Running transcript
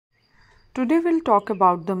Today we'll talk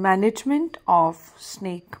about the management of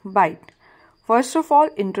snake bite. First of all,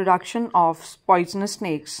 introduction of poisonous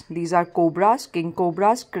snakes. These are cobras, king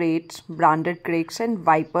cobras, kraits, branded kraits, and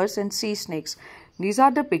vipers and sea snakes. These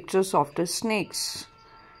are the pictures of the snakes.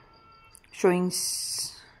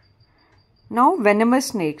 Now venomous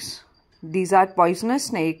snakes. These are poisonous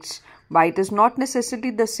snakes. Bite is not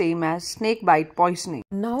necessarily the same as snake bite poisoning.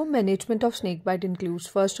 Now management of snake bite includes,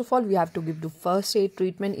 first of all, we have to give the first aid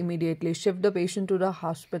treatment immediately, shift the patient to the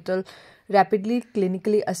hospital, rapidly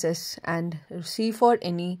clinically assess and see for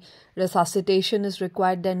any resuscitation is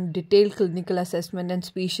required, then detailed clinical assessment and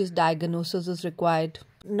species diagnosis is required.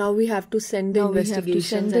 Now we have to send the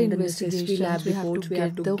investigations and the necessary lab reports. We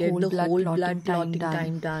have to get the whole blood clotting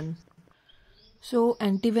time done. So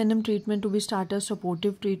anti-venom treatment to be started,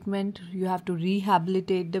 supportive treatment, you have to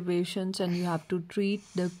rehabilitate the patients and you have to treat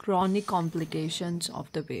the chronic complications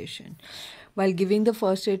of the patient. While giving the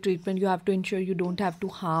first aid treatment, you have to ensure you don't have to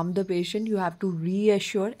harm the patient, you have to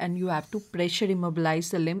reassure and you have to pressure immobilize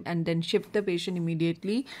the limb and then shift the patient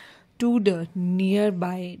immediately to the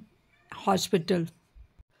nearby hospital.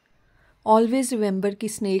 Always remember कि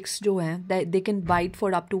snakes जो हैं, they can bite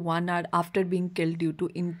for up to 1 hour after being killed due to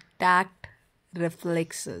intact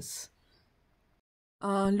reflexes.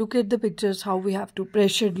 Look at the pictures how we have to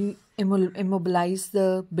pressure immobilize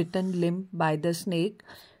the bitten limb by the snake.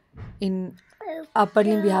 In upper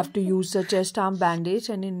limb we have to use the chest arm bandage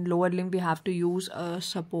and in lower limb we have to use a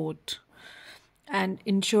support and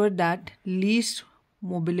ensure that least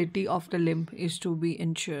mobility of the limb is to be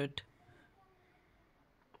ensured.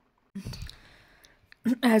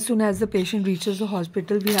 As soon as the patient reaches the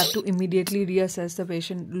hospital, we have to immediately reassess the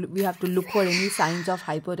patient. We have to look for any signs of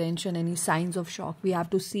hypertension, any signs of shock. We have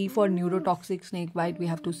to see for neurotoxic snake bite. We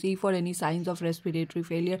have to see for any signs of respiratory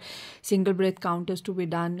failure. Single breath count is to be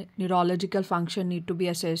done. Neurological function need to be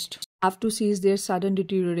assessed. Have to see is there sudden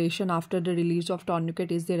deterioration after the release of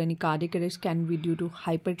tourniquet. Is there any cardiac arrest? Can be due to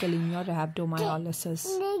hyperkalemia or rhabdomyolysis.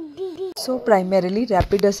 So primarily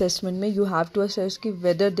rapid assessment mein you have to assess ki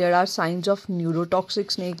whether there are signs of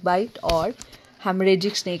neurotoxic snake bite or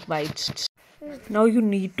hemorrhagic snake bites. Now you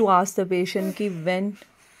need to ask the patient ki when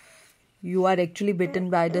you are actually bitten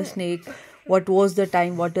by the snake, what was the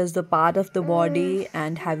time, what is the part of the body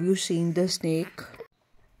and have you seen the snake.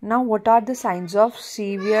 Now what are the signs of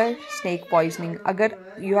severe snake poisoning? Agar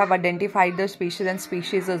you have identified the species and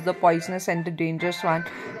species is the poisonous and the dangerous one,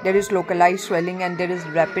 there is localized swelling and there is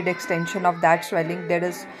rapid extension of that swelling, there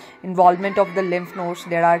is involvement of the lymph nodes,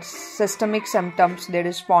 there are systemic symptoms, there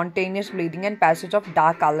is spontaneous bleeding and passage of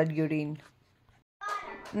dark colored urine.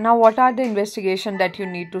 Now what are the investigation that you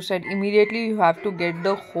need to set? Immediately you have to get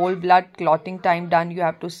the whole blood clotting time done. You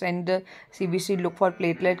have to send the CBC, look for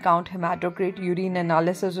platelet count, hematocrit, urine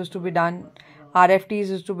analysis is to be done,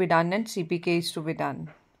 RFTs is to be done and CPK is to be done.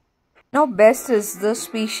 Now best is the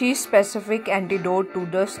species specific antidote to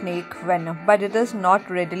the snake venom, but it is not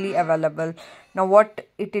readily available. Now what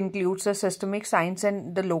it includes the systemic signs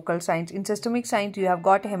and the local signs. In systemic signs you have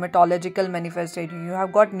got hematological manifestation, you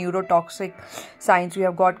have got neurotoxic signs, you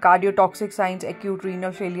have got cardiotoxic signs, acute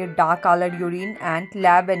renal failure, dark colored urine and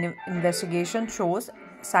lab investigation shows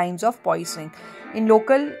signs of poisoning. In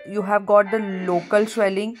local you have got the local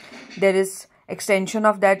swelling, there is extension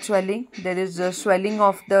of that swelling, there is the swelling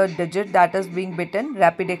of the digit that is being bitten,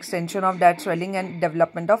 rapid extension of that swelling and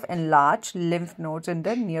development of enlarged lymph nodes in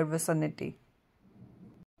the near vicinity.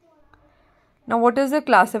 Now what is the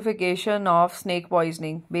classification of snake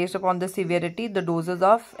poisoning? Based upon the severity, the doses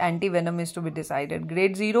of anti-venom is to be decided.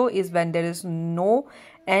 Grade 0 is when there is no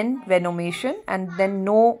envenomation and then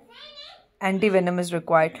no anti-venom is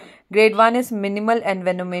required. Grade 1 is minimal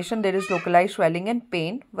envenomation, there is localized swelling and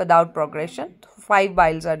pain without progression. 5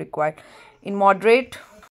 vials are required. In moderate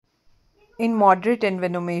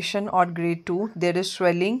envenomation or grade 2, there is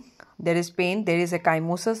swelling, there is pain, there is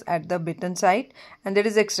ecchymosis at the bitten site and there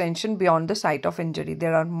is extension beyond the site of injury.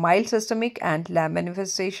 There are mild systemic and lab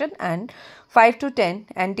manifestation and 5 to 10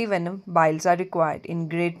 anti-venom vials are required. In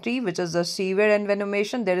grade 3, which is the severe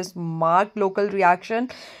envenomation, there is marked local reaction,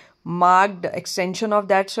 marked extension of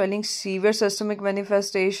that swelling, severe systemic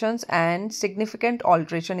manifestations and significant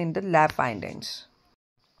alteration in the lab findings.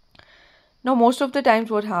 Now most of the times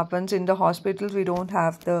what happens in the hospitals, we don't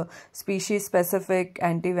have the species specific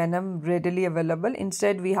anti-venom readily available.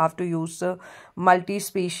 Instead we have to use the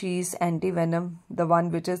multi-species anti-venom, the one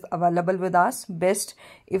which is available with us. Best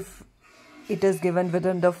if it is given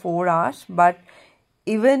within the 4 hours, but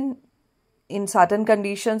even in certain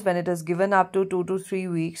conditions when it is given up to 2 to 3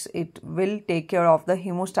 weeks, it will take care of the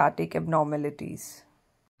hemostatic abnormalities.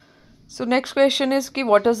 So next question is ki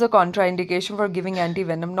what is the contraindication for giving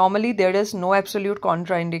antivenom? Normally there is no absolute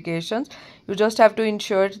contraindications. You just have to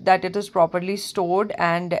ensure that it is properly stored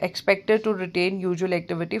and expected to retain usual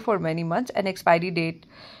activity for many months, and expiry date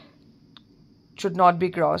should not be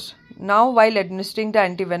crossed. Now while administering the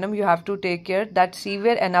antivenom, you have to take care that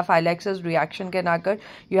severe anaphylaxis reaction can occur.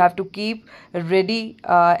 You have to keep ready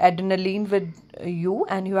adrenaline with you,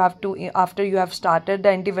 and you have to, after you have started the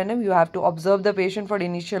antivenom, you have to observe the patient for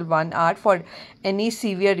initial 1 hour for any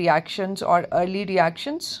severe reactions or early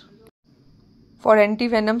reactions. For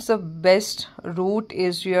antivenoms, the best route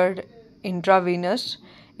is your intravenous.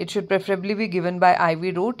 It should preferably be given by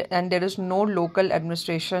IV route, and there is no local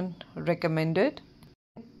administration recommended.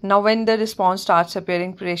 Now when the response starts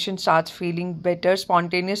appearing, patient starts feeling better,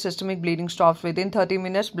 spontaneous systemic bleeding stops within 30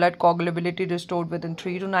 minutes, blood coagulability restored within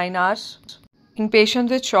 3 to 9 hours. In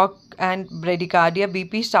patients with shock and bradycardia,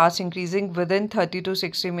 BP starts increasing within 30 to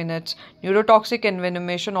 60 minutes. Neurotoxic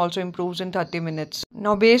envenomation also improves in 30 minutes.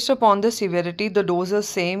 Now, based upon the severity, the dose is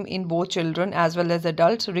same in both children as well as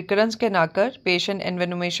adults. Recurrence can occur. Patient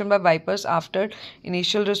envenomation by vipers after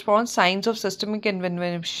initial response. Signs of systemic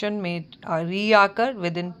envenomation may reoccur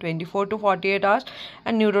within 24 to 48 hours,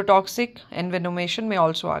 and neurotoxic envenomation may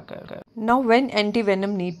also occur. Now, when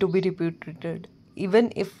antivenom need to be repeated?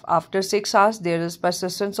 Even if after 6 hours there is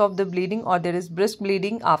persistence of the bleeding or there is brisk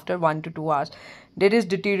bleeding after 1 to 2 hours. There is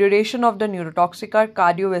deterioration of the neurotoxic or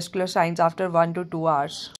cardiovascular signs after 1 to 2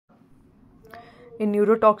 hours. In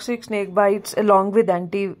neurotoxic snake bites, along with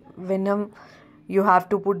antivenom, you have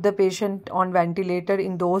to put the patient on ventilator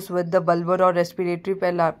in those with the bulbar or respiratory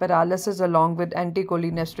paralysis, along with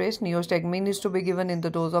anticholinesterase. Neostigmine is to be given in the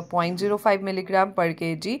dose of 0.05 mg per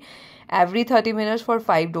kg every 30 minutes for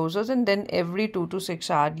 5 doses, and then every 2 to 6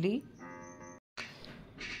 hourly.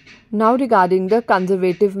 Now regarding the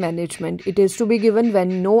conservative management, it is to be given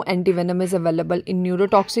when no antivenom is available. In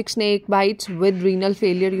neurotoxic snake bites with renal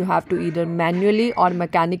failure, you have to either manually or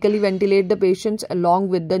mechanically ventilate the patients, along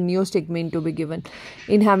with the neostigmine to be given.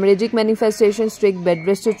 In hemorrhagic manifestations, strict bed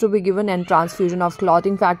rest is to be given, and transfusion of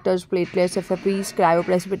clotting factors, platelets, FFPs,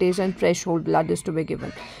 cryoprecipitation, fresh whole blood is to be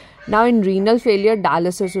given. Now in renal failure,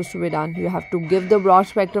 dialysis is to be done. You have to give the broad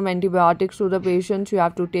spectrum antibiotics to the patients. You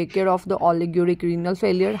have to take care of the oliguric renal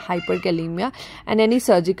failure, hyperkalemia, and any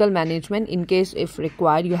surgical management in case if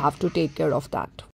required. You have to take care of that.